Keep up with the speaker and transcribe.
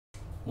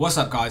What's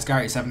up guys,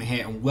 Gary7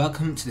 here and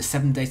welcome to the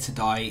 7 Days to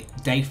Die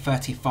Day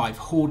 35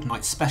 Horde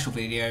Night special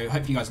video.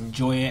 Hope you guys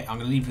enjoy it. I'm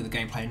going to leave you with the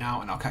gameplay now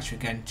and I'll catch you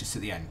again just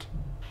at the end.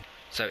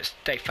 So it's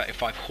Day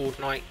 35 Horde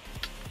Night.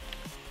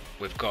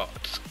 We've got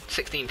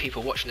 16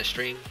 people watching the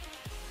stream,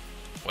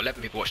 or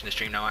 11 people watching the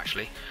stream now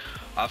actually.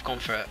 I've gone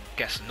for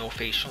guess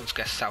northeast, Shaun's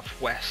guess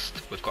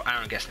southwest, we've got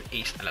Aaron guessing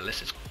east and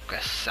Alyssa's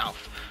guess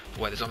south.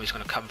 Where the zombie's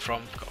going to come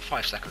from. We've got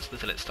 5 seconds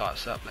until it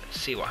starts up. Let's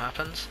see what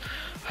happens.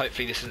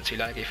 Hopefully this isn't too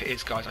laggy. If it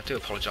is, guys, I do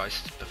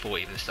apologise before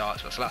it even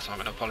starts. But that's the last time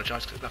I'm going to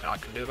apologise because there's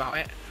nothing I can do about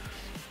it.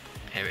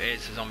 Here it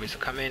is. The zombies are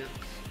coming,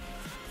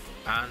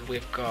 and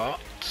we've got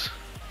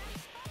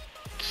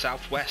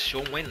southwest.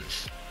 Shaun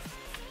wins.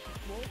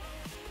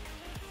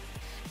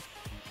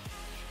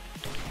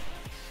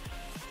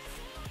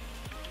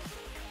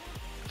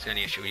 It's the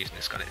only issue with using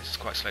this gun. It's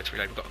quite slow to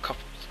reload. We've got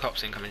a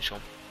cops incoming,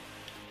 Shaun.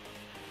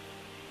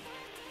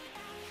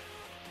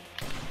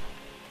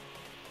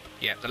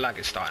 Yeah, the lag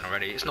is starting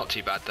already. It's not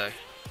too bad though.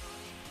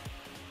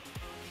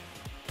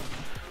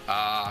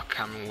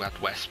 Cameron we had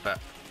west, but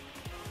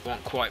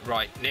weren't quite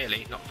right.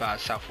 Nearly, not bad.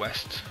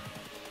 Southwest.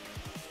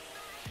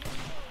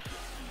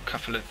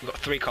 We've got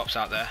 3 cops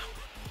out there.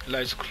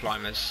 Loads of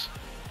climbers.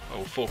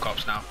 Oh, 4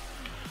 cops now.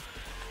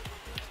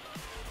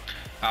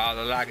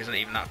 The lag isn't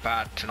even that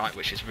bad tonight,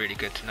 which is really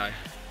good to know.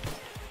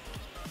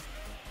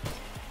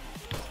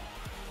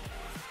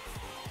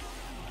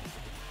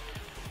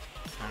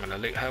 I'm going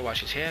to loot her while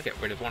she's here,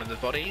 get rid of one of the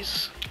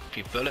bodies. A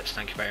few bullets,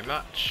 thank you very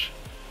much.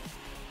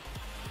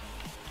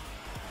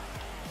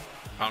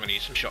 I'm going to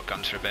use some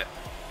shotguns for a bit.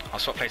 I'll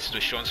swap places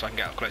with Shaun so I can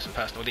get up close and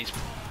personal with these.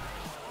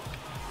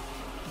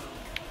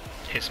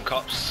 Here's some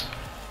cops.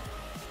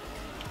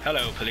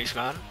 Hello,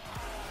 policeman.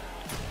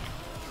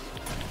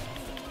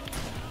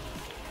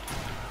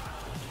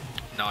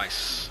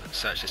 Nice. Let's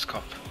search this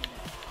cop.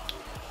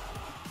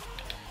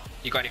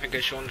 You got anything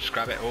good, Shaun? Just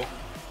grab it all.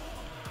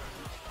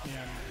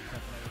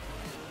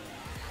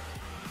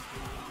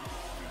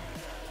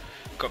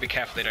 Got to be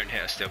careful they don't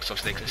hit us still, because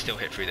obviously they can still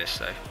hit through this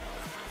though.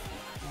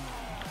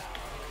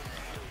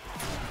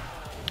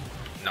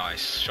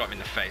 Nice, shot him in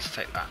the face,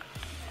 take that.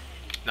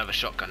 Another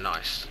shotgun,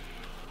 nice.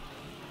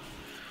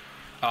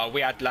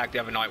 We had lag the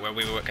other night where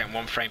we were getting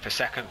 1 frame per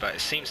second, but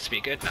it seems to be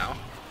good now.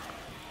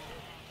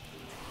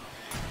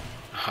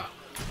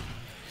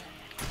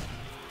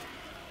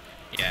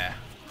 Yeah,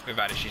 we've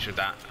had issues with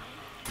that.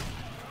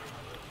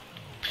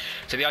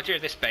 So the idea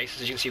of this base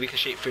is, as you can see, we can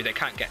shoot through, they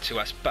can't get to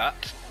us,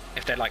 but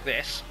if they're like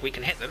this, we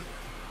can hit them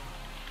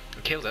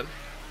and kill them.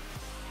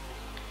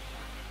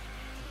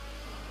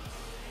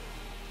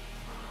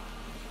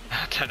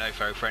 I don't know,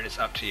 Faux Friend, it's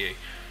up to you.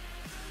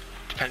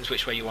 Depends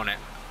which way you want it.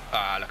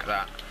 Look at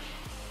that.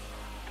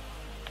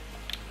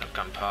 Another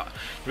gun part.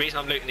 The reason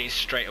I'm looting these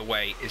straight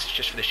away is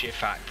just for the sheer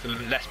fact, the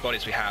less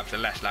bodies we have, the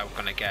less lag we're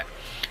going to get.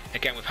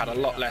 Again, we've had a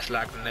lot less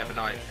lag than the other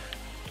night.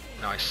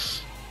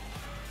 Nice.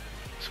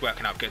 It's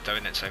working out good though,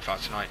 isn't it, so far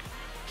tonight?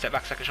 Step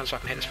back a second, Shaun, so I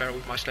can hit this feral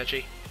with my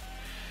sledgy.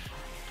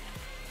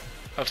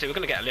 Obviously we're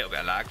going to get a little bit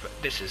of lag, but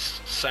this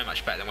is so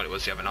much better than what it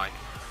was the other night.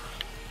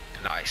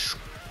 Nice.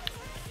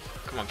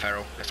 Come on,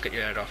 feral, let's get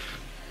your head off.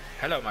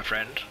 Hello, my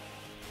friend.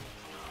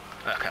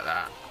 Look at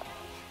that.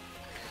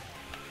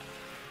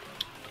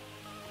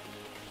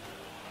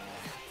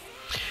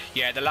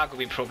 Yeah, the lag will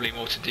be probably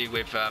more to do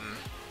with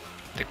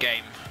the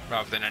game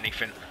rather than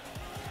anything.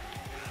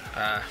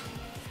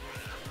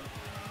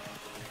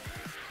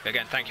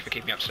 Again, thank you for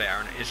keeping me up to date,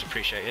 Aaron. It is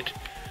appreciated.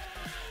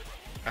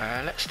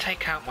 Let's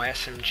take out my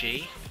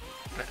SMG.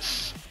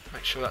 Let's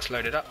make sure that's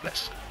loaded up.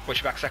 Let's watch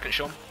you back a second,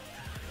 Shaun.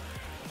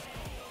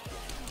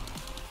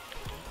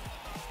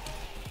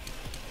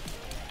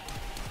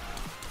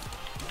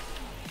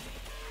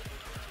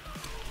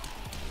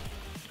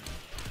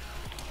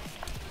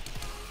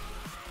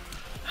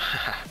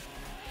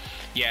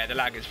 Yeah, the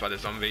lag is by the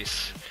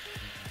zombies.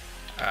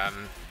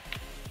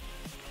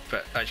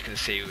 But as you can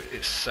see,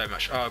 it's so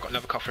much. Oh, I've got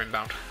another copper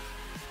inbound.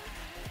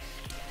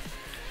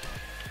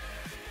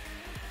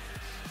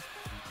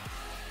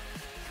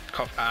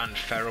 Cop and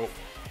feral.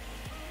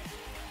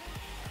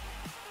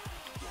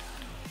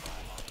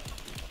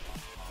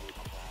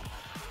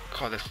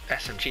 God, this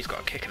SMG's got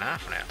a kick and a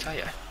half on it, I tell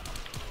you.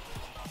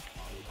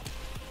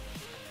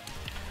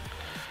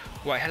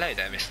 Why, hello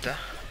there, mister.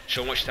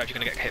 Shaun, watch yourself, you're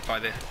going to get hit by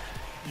the...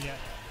 Yeah.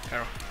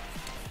 Feral.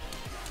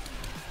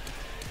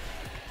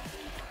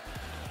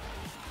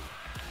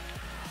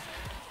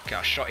 Okay,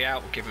 I'll shot you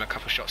out, we'll give him a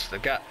couple shots to the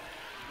gut.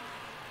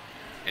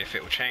 If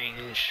it will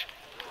change,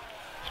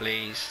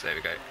 please. There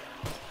we go.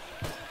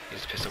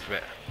 Use the pistol for a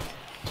bit.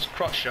 It's a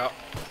crotch shot.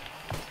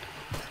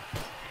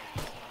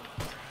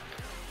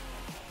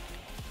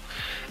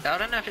 Now, I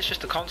don't know if it's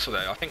just the console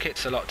though. I think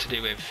it's a lot to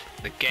do with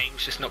the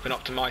game's just not been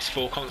optimised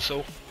for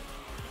console.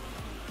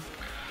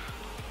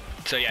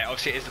 So yeah,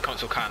 obviously it is the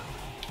console can't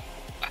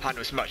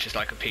handle as much as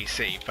like a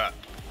PC, but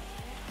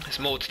it's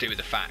more to do with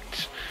the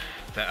fact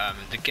that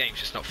the game's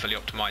just not fully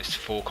optimised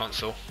for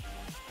console.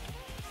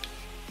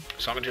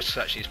 So I'm going to just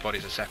search these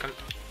bodies a second.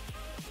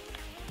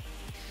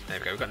 There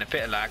we go, we've got a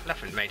bit of lag,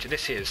 nothing major.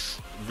 This is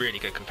really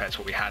good compared to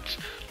what we had,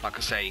 like I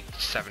say,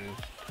 7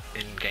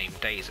 in-game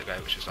days ago,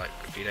 which was like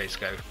a few days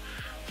ago.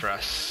 For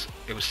us,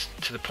 it was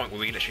to the point where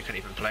we literally couldn't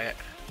even play it.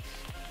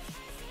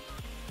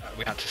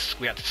 We had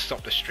to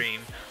stop the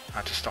stream,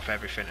 had to stop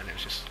everything, and it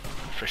was just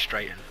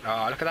frustrating.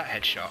 Oh, look at that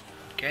headshot.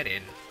 Get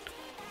in.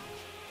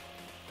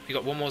 We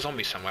got one more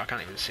zombie somewhere, I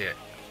can't even see it.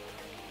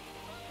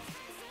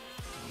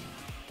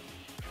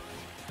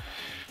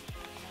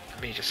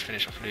 Let me just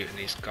finish off looting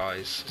these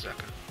guys a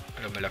second.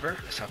 Hello, my lover.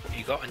 Let's have what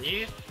you got on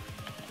you.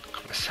 A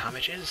couple of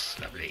sandwiches.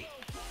 Lovely.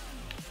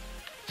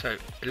 So,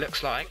 it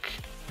looks like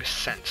with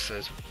sense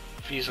there's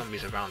a few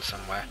zombies around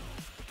somewhere.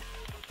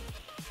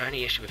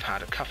 Only issue we've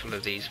had, a couple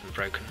of these have been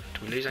broken.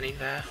 Did we lose any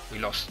there? We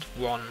lost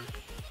one,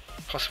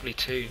 possibly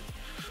two.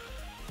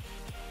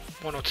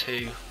 One or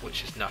two,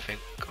 which is nothing.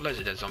 Got loads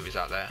of dead zombies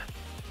out there.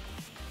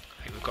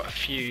 I think we've got a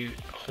few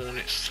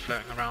hornets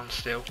floating around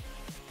still.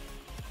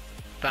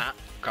 That,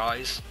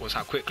 guys, was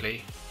how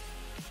quickly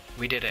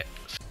we did it.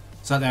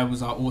 So that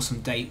was our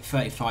awesome day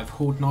 35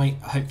 Horde night.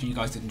 I hope you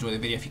guys did enjoy the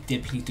video. If you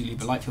did, please do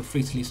leave a like. Feel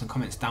free to leave some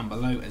comments down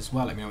below as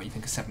well. Let me know what you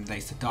think of 7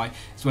 Days to Die,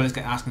 as well as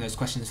asking those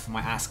questions for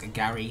my Ask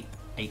Gary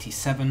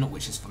 87,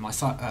 which is for my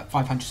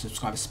 500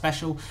 subscriber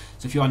special.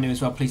 So if you are new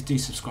as well, please do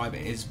subscribe.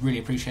 It is really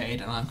appreciated,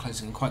 and I'm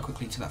closing in quite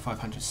quickly to that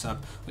 500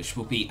 sub, which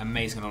will be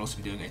amazing. And I'll also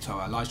be doing a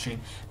 12-hour live stream.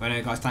 But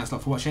anyway, guys, thanks a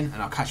lot for watching,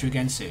 and I'll catch you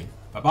again soon.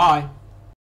 Bye bye.